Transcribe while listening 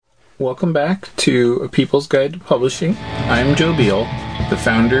Welcome back to A People's Guide to Publishing. I'm Joe Beal, the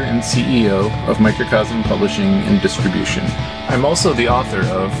founder and CEO of Microcosm Publishing and Distribution. I'm also the author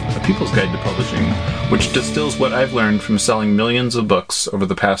of A People's Guide to Publishing, which distills what I've learned from selling millions of books over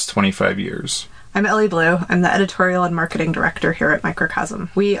the past 25 years. I'm Ellie Blue. I'm the editorial and marketing director here at Microcosm.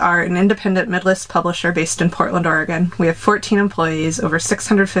 We are an independent mid-list publisher based in Portland, Oregon. We have 14 employees, over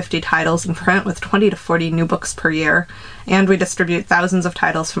 650 titles in print with 20 to 40 new books per year, and we distribute thousands of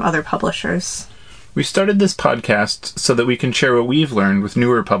titles from other publishers. We started this podcast so that we can share what we've learned with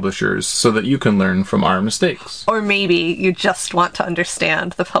newer publishers so that you can learn from our mistakes. Or maybe you just want to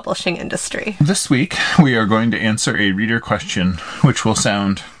understand the publishing industry. This week, we are going to answer a reader question, which will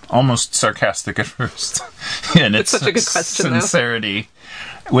sound almost sarcastic at first. And it's such a good question, sincerity,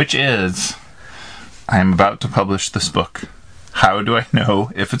 which is, I am about to publish this book. How do I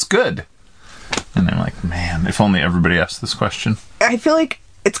know if it's good? And I'm like, man, if only everybody asked this question. I feel like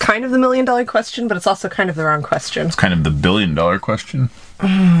it's kind of the million-dollar question, but it's also kind of the wrong question. It's kind of the billion-dollar question.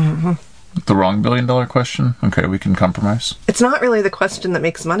 The wrong billion-dollar question? Okay, we can compromise. It's not really the question that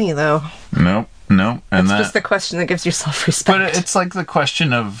makes money, though. Nope. And it's just the question that gives you self-respect. But it's like the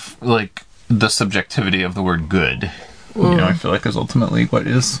question of, like, the subjectivity of the word good. You know, I feel like is ultimately what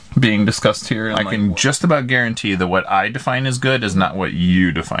is being discussed here. I can just about guarantee that what I define as good is not what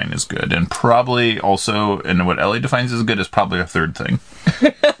you define as good. And probably also, and what Ellie defines as good is probably a third thing.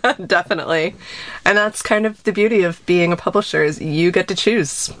 Definitely. And that's kind of the beauty of being a publisher, is you get to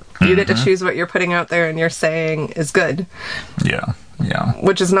choose. You get to choose what you're putting out there and you're saying is good. Yeah.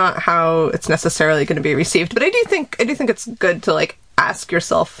 Which is not how it's necessarily going to be received. But I do think it's good to, like, ask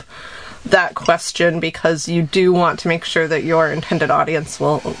yourself that question, because you do want to make sure that your intended audience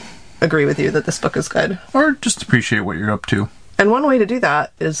will agree with you that this book is good. Or just appreciate what you're up to. And one way to do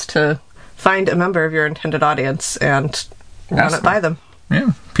that is to find a member of your intended audience and run it by them.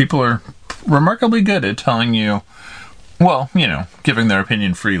 Yeah, people are remarkably good at telling you, well, you know, giving their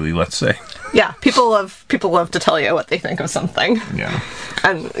opinion freely, let's say. Yeah, people love to tell you what they think of something. Yeah.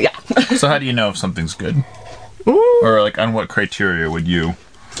 And, yeah. So how do you know if something's good? Or, like, on what criteria would you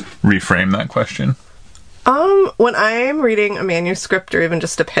reframe that question? When I'm reading a manuscript or even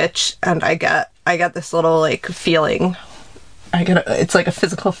just a pitch, and I get this little, like, feeling. It's like a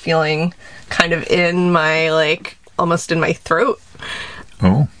physical feeling kind of in my, like, almost in my throat.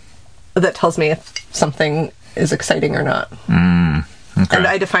 Oh. That tells me if something is exciting or not. Okay. And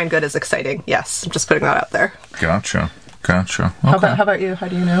I define good as exciting. Yes, I'm just putting that out there. Gotcha. Okay. How about you? How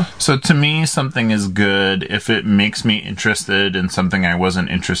do you know? So to me, something is good if it makes me interested in something I wasn't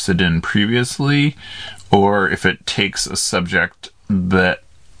interested in previously, or if it takes a subject that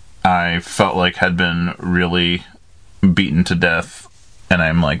I felt like had been really beaten to death, and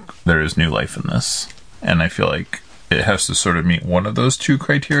I'm like, there is new life in this. And I feel like it has to sort of meet one of those two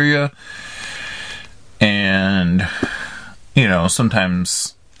criteria. And, you know,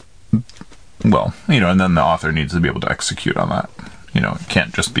 sometimes, well, you know, and then the author needs to be able to execute on that. You know, it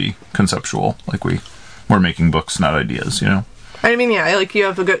can't just be conceptual. Like we're making books, not ideas, you know? I mean, yeah, like you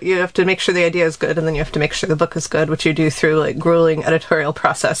have to make sure the idea is good, and then you have to make sure the book is good, which you do through, like, grueling editorial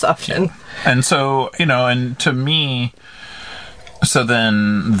process often. Yeah. And so, you know, and to me, so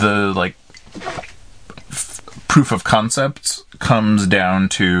then the, like, proof of concept comes down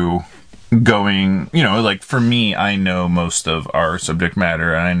to going, you know, like, for me, I know most of our subject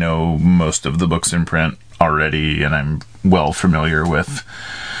matter, and I know most of the books in print already, and I'm well familiar with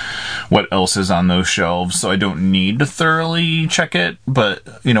what else is on those shelves, so I don't need to thoroughly check it. But,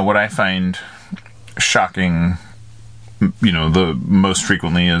 you know, what I find shocking, you know, the most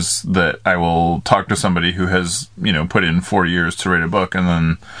frequently is that I will talk to somebody who has, you know, put in 4 years to write a book, and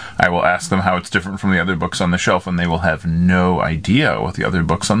then I will ask them how it's different from the other books on the shelf, and they will have no idea what the other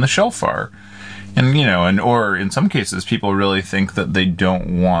books on the shelf are. And, you know, or in some cases, people really think that they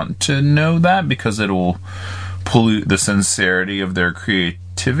don't want to know that because it'll pollute the sincerity of their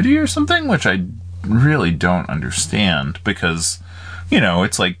creativity or something, which I really don't understand, because, you know,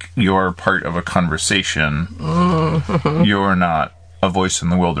 it's like you're part of a conversation. You're not a voice in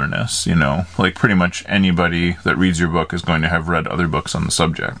the wilderness, you know? Like, pretty much anybody that reads your book is going to have read other books on the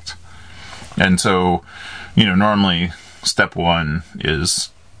subject. And so, you know, normally step one is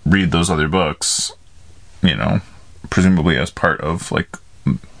read those other books, you know, presumably as part of, like,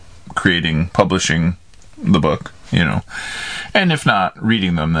 publishing the book, you know. And if not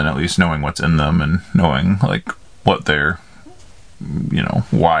reading them, then at least knowing what's in them and knowing, like, what they're, you know,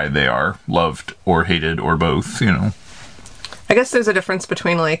 why they are loved or hated or both, you know. I guess there's a difference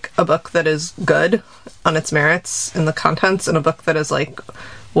between, like, a book that is good on its merits in the contents and a book that is, like,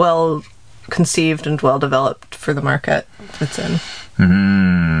 well conceived and well developed for the market it's in.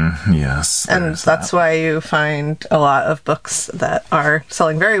 Yes. And that's why you find a lot of books that are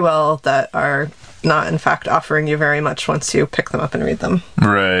selling very well that are not, in fact, offering you very much once you pick them up and read them.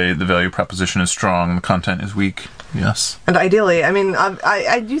 Right. The value proposition is strong. The content is weak. Yes. And ideally, I mean,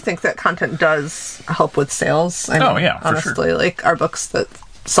 I do think that content does help with sales. I mean, yeah, for honestly, sure. like, our books that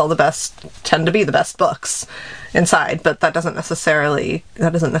sell the best tend to be the best books inside, but that isn't necessarily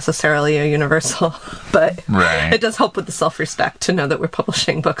a universal, but right. It does help with the self-respect to know that we're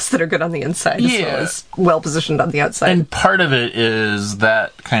publishing books that are good on the inside as well as well positioned on the outside. And part of it is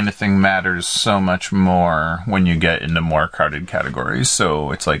that kind of thing matters so much more when you get into more crowded categories.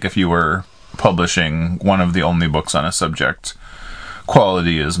 So it's like if you were publishing one of the only books on a subject,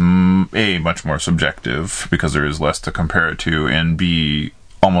 quality is A, much more subjective because there is less to compare it to, and B,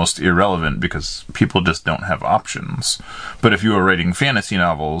 almost irrelevant because people just don't have options. But if you are writing fantasy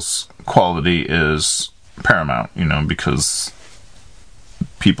novels, quality is paramount, because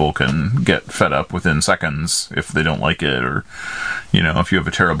people can get fed up within seconds if they don't like it, or, if you have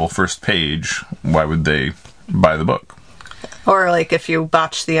a terrible first page, why would they buy the book? Or like if you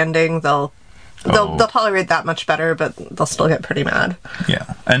botch the ending, they'll tolerate that much better, but they'll still get pretty mad.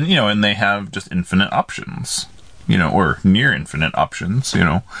 Yeah. And, and they have just infinite options, or near infinite options,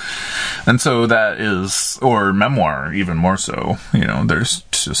 And so that is, or memoir, even more so, there's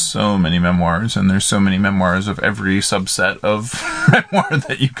just so many memoirs, and there's so many memoirs of every subset of memoir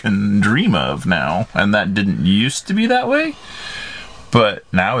that you can dream of now. And that didn't used to be that way, but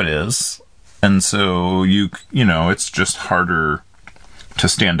now it is. And so it's just harder to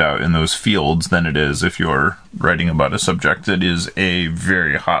stand out in those fields than it is if you're writing about a subject that is A,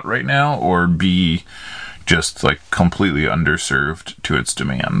 very hot right now, or B, just like completely underserved to its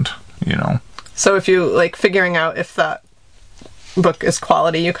demand, So if you like figuring out if that book is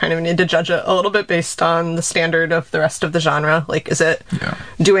quality, you kind of need to judge it a little bit based on the standard of the rest of the genre. Like, is it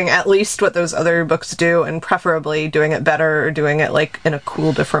doing at least what those other books do, and preferably doing it better, or doing it like in a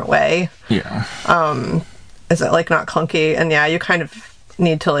cool, different way? Yeah. Is it like not clunky? And you kind of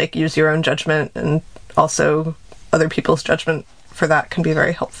need to like use your own judgment, and also other people's judgment for that can be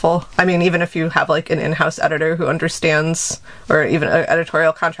very helpful. I mean, even if you have like an in-house editor who understands, or even an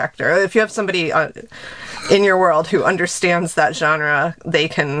editorial contractor, if you have somebody in your world who understands that genre, they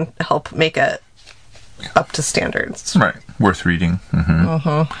can help make it up to standards. Right. Worth reading.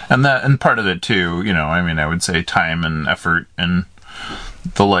 Mm-hmm. And part of it too, I would say time and effort and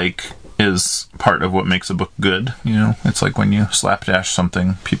the like is part of what makes a book good. It's like when you slapdash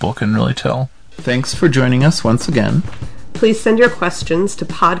something, people can really tell. Thanks for joining us once again. Please send your questions to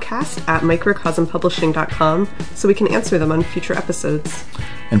podcast@microcosmpublishing.com so we can answer them on future episodes.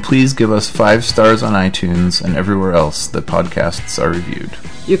 And please give us 5 stars on iTunes and everywhere else that podcasts are reviewed.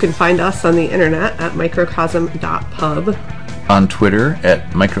 You can find us on the internet at microcosm.pub, on Twitter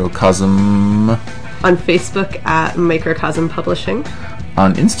at microcosm, on Facebook at Microcosm Publishing,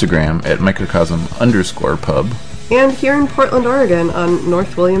 on Instagram at microcosm_pub, and here in Portland, Oregon on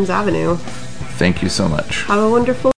North Williams Avenue. Thank you so much. Have a wonderful